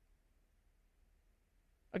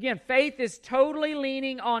 Again, faith is totally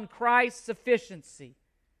leaning on Christ's sufficiency.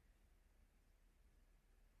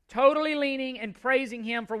 Totally leaning and praising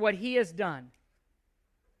Him for what He has done.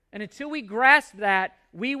 And until we grasp that,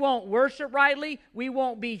 we won't worship rightly, we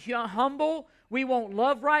won't be humble, we won't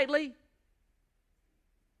love rightly.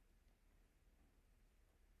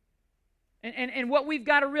 And what we've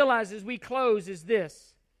got to realize as we close is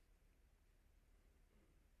this.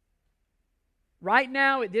 Right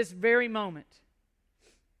now, at this very moment,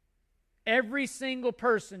 every single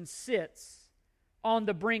person sits on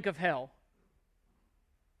the brink of hell.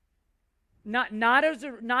 Not as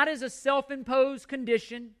a self-imposed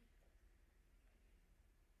condition,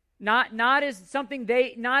 not as something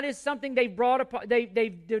they've brought upon,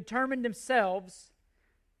 they've determined themselves.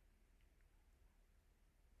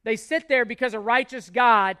 They sit there because a righteous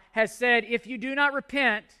God has said, if you do not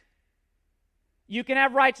repent, you can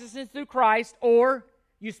have righteousness through Christ, or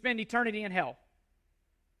you spend eternity in hell.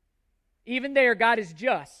 Even there, God is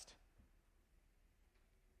just.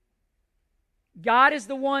 God is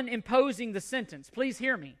the one imposing the sentence. Please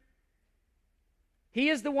hear me. He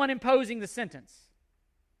is the one imposing the sentence.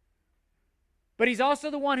 But He's also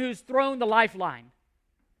the one who's thrown the lifeline.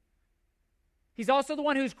 He's also the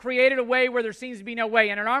one who's created a way where there seems to be no way.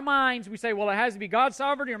 And in our minds, we say, well, it has to be God's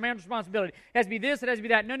sovereignty or man's responsibility. It has to be this, it has to be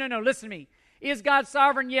that. No, listen to me. Is God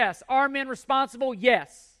sovereign? Yes. Are men responsible?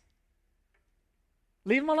 Yes.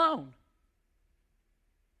 Leave them alone.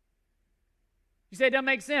 You say it doesn't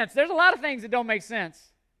make sense. There's a lot of things that don't make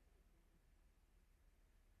sense.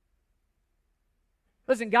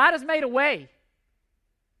 Listen, God has made a way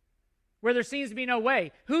where there seems to be no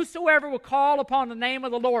way. Whosoever will call upon the name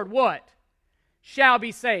of the Lord, what? Shall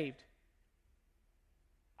be saved.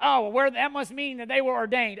 Oh, well, that must mean that they were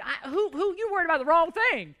ordained. Who you worried about the wrong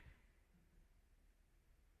thing?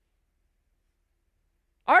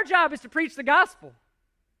 Our job is to preach the gospel.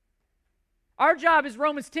 Our job, as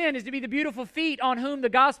Romans 10, is to be the beautiful feet on whom the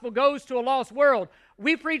gospel goes to a lost world.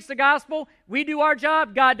 We preach the gospel, we do our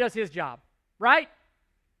job, God does His job. Right?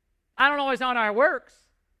 I don't always know how it works,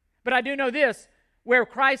 but I do know this. Where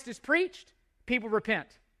Christ is preached, people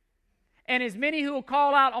repent. And as many who will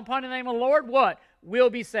call out upon the name of the Lord, what?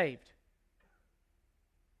 Will be saved.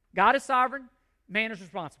 God is sovereign, man is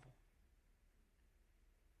responsible.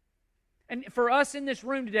 And for us in this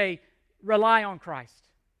room today, rely on Christ.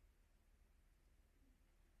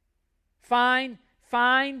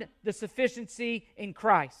 Find the sufficiency in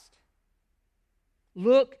Christ.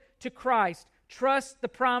 Look to Christ. Trust the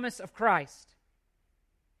promise of Christ.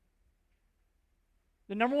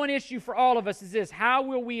 The number one issue for all of us is this: how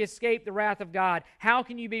will we escape the wrath of God? How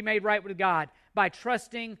can you be made right with God? By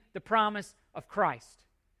trusting the promise of Christ.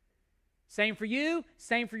 Same for you,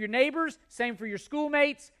 same for your neighbors, same for your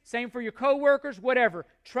schoolmates, same for your co-workers, whatever.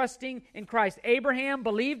 Trusting in Christ. Abraham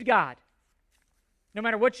believed God. No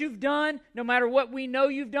matter what you've done, no matter what we know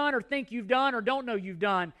you've done or think you've done or don't know you've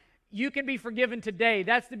done, you can be forgiven today.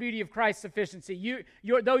 That's the beauty of Christ's sufficiency.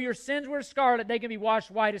 Though your sins were scarlet, they can be washed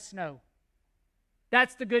white as snow.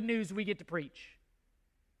 That's the good news we get to preach.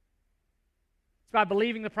 It's by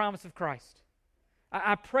believing the promise of Christ.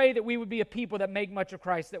 I pray that we would be a people that make much of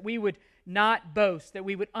Christ, that we would not boast, that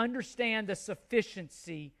we would understand the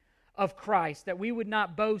sufficiency of Christ, that we would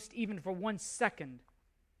not boast even for 1 second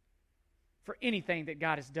for anything that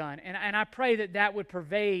God has done. And I pray that that would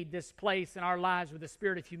pervade this place in our lives with a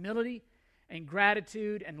spirit of humility and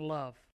gratitude and love.